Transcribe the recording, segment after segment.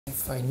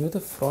If I knew the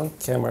front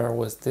camera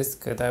was this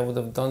good, I would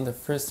have done the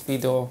first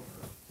video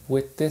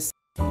with this.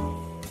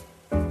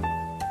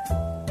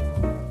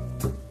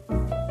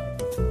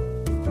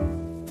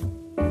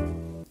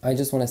 I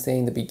just want to say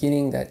in the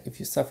beginning that if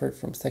you suffered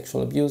from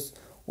sexual abuse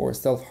or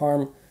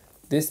self-harm,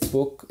 this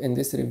book and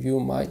this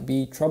review might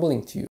be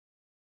troubling to you.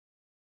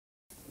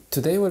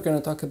 Today we're going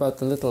to talk about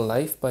The Little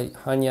Life by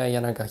Hanya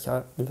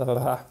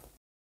Yanagihara.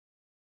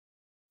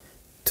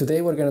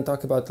 Today we're going to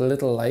talk about The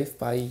Little Life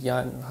by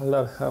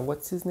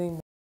what's his name?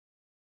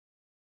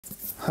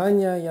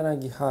 Hanya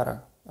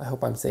Yanagihara. I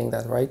hope I'm saying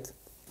that right.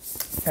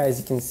 As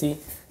you can see,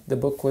 the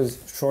book was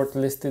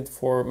shortlisted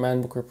for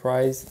Man Booker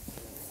Prize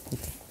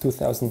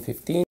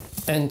 2015.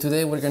 And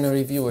today we're going to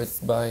review it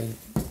by,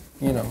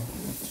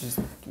 just...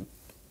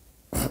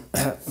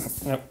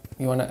 No,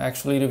 you want to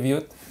actually review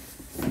it?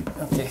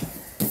 Okay.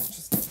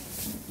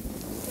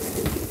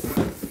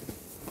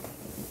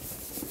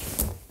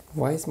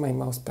 Why is my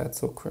mouse pad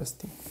so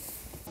crusty?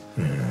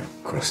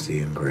 Crusty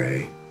and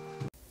gray.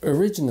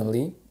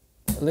 Originally,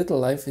 Little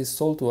Life is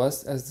sold to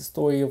us as the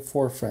story of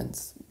four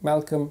friends: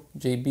 Malcolm,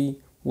 JB,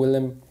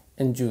 Willem,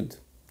 and Jude.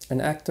 An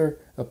actor,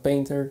 a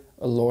painter,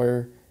 a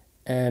lawyer,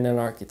 and an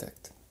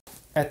architect.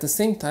 At the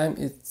same time,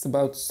 it's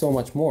about so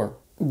much more.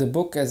 The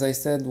book, as I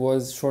said,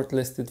 was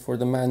shortlisted for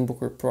the Man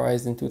Booker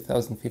Prize in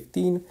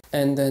 2015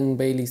 and then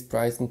Bailey's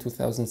Prize in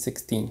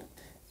 2016.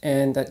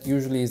 And that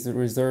usually is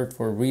reserved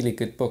for really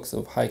good books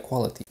of high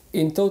quality.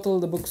 In total,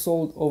 the book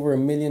sold over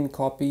 1 million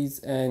copies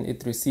and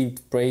it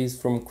received praise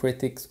from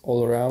critics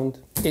all around.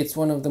 It's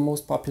one of the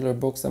most popular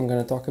books I'm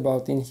going to talk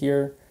about in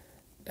here,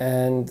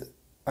 and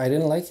I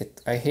didn't like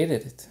it. I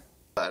hated it.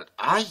 But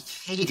I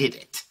hated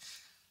it.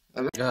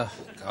 Oh,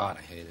 God,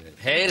 I hated it.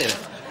 Hated it.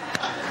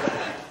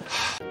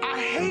 I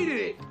hated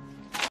it.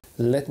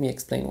 Let me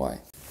explain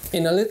why.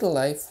 In A Little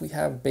Life, we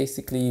have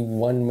basically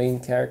one main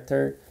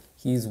character.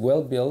 He's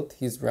well built,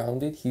 he's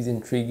rounded, he's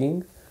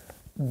intriguing,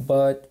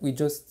 but we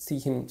just see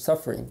him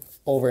suffering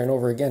over and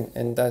over again,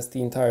 and that's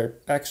the entire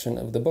action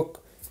of the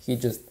book. He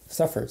just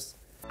suffers.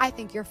 I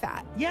think you're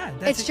fat. Yeah,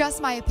 it's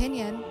just my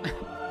opinion.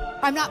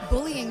 I'm not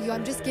bullying you,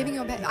 I'm just giving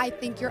you a opinion. I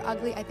think you're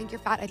ugly, I think you're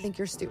fat, I think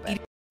you're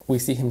stupid. We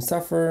see him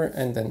suffer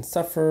and then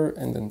suffer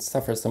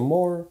some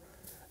more,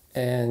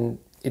 and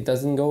it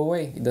doesn't go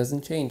away, it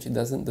doesn't change,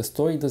 the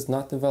story does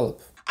not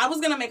develop. I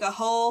was gonna make a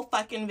whole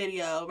fucking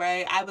video,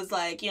 right? I was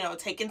like,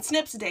 taking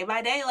snips day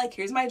by day, like,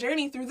 here's my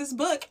journey through this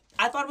book.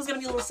 I thought it was gonna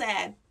be a little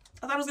sad.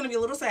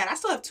 I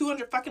still have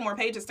 200 fucking more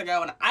pages to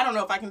go, and I don't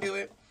know if I can do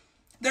it.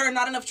 There are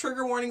not enough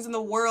trigger warnings in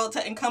the world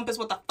to encompass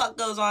what the fuck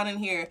goes on in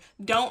here.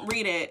 Don't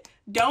read it.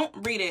 Don't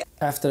read it.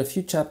 After a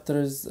few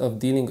chapters of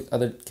dealing with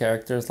other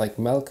characters like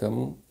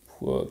Malcolm,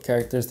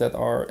 characters that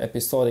are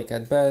episodic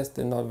at best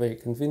and not very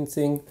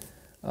convincing,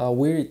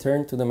 we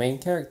return to the main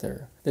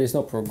character. There is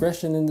no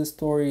progression in the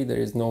story, there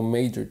is no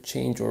major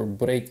change or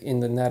break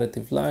in the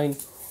narrative line,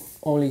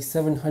 only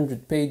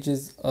 700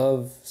 pages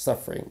of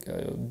suffering,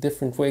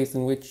 different ways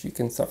in which you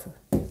can suffer.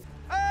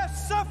 Our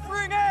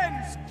suffering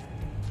ends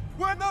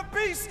when the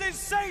beast is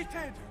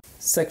sated!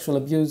 Sexual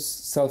abuse,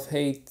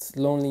 self-hate,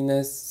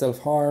 loneliness,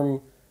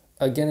 self-harm,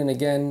 again and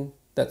again,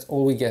 that's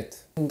all we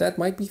get. And that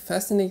might be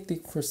fascinating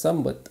for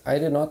some, but I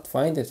did not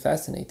find it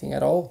fascinating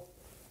at all.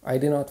 I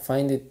did not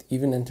find it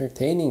even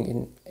entertaining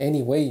in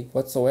any way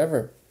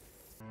whatsoever.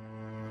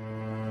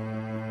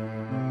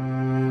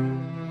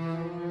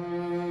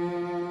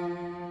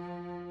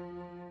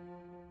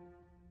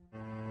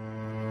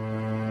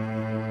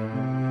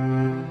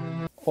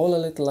 All A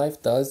Little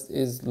Life does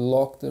is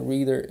lock the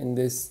reader in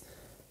this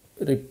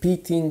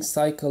repeating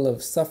cycle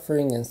of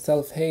suffering and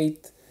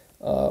self-hate,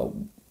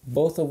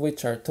 both of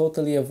which are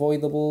totally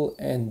avoidable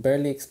and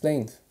barely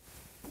explained.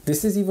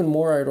 This is even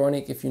more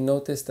ironic if you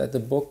notice that the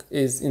book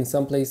is in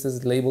some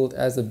places labeled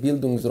as a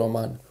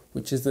Bildungsroman,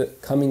 which is a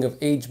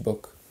coming-of-age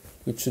book,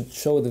 which should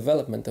show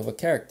development of a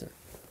character.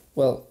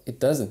 Well,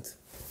 it doesn't.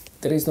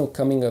 There is no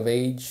coming of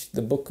age.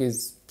 The book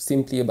is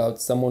simply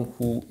about someone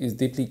who is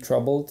deeply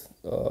troubled,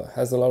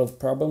 has a lot of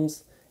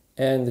problems,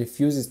 and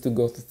refuses to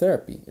go to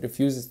therapy,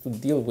 refuses to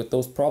deal with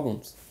those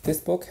problems.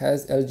 This book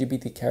has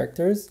LGBT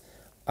characters.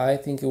 I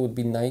think it would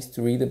be nice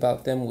to read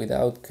about them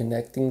without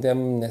connecting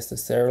them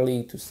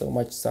necessarily to so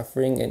much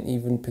suffering and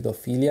even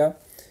pedophilia.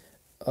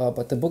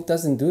 But the book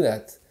doesn't do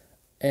that.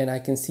 And I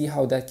can see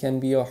how that can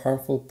be a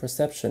harmful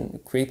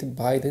perception created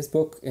by this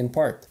book in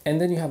part.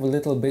 And then you have a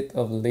little bit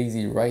of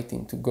lazy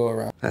writing to go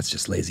around. That's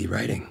just lazy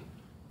writing.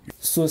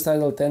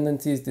 Suicidal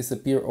tendencies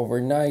disappear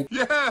overnight.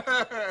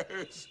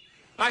 Yes!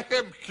 I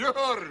am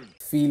cured!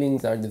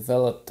 Feelings are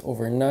developed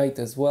overnight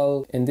as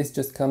well, and this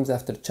just comes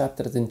after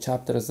chapters and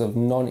chapters of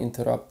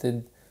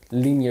non-interrupted,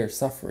 linear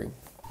suffering.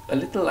 A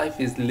Little Life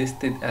is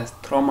listed as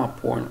trauma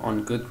porn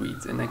on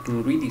Goodreads, and I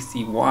can really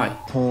see why.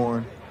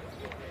 Porn.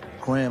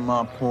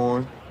 Grandma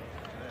porn.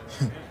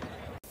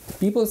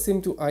 People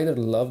seem to either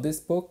love this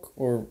book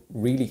or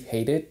really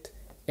hate it,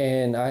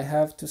 and I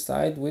have to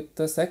side with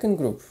the second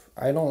group.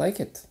 I don't like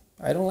it.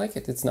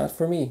 It's not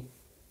for me.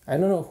 I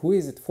don't know who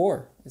is it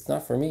for. It's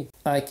not for me.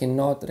 I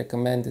cannot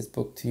recommend this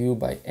book to you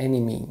by any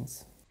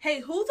means. Hey,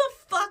 who the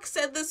fuck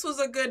said this was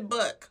a good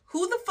book?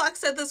 Who the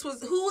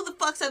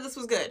fuck said this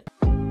was good?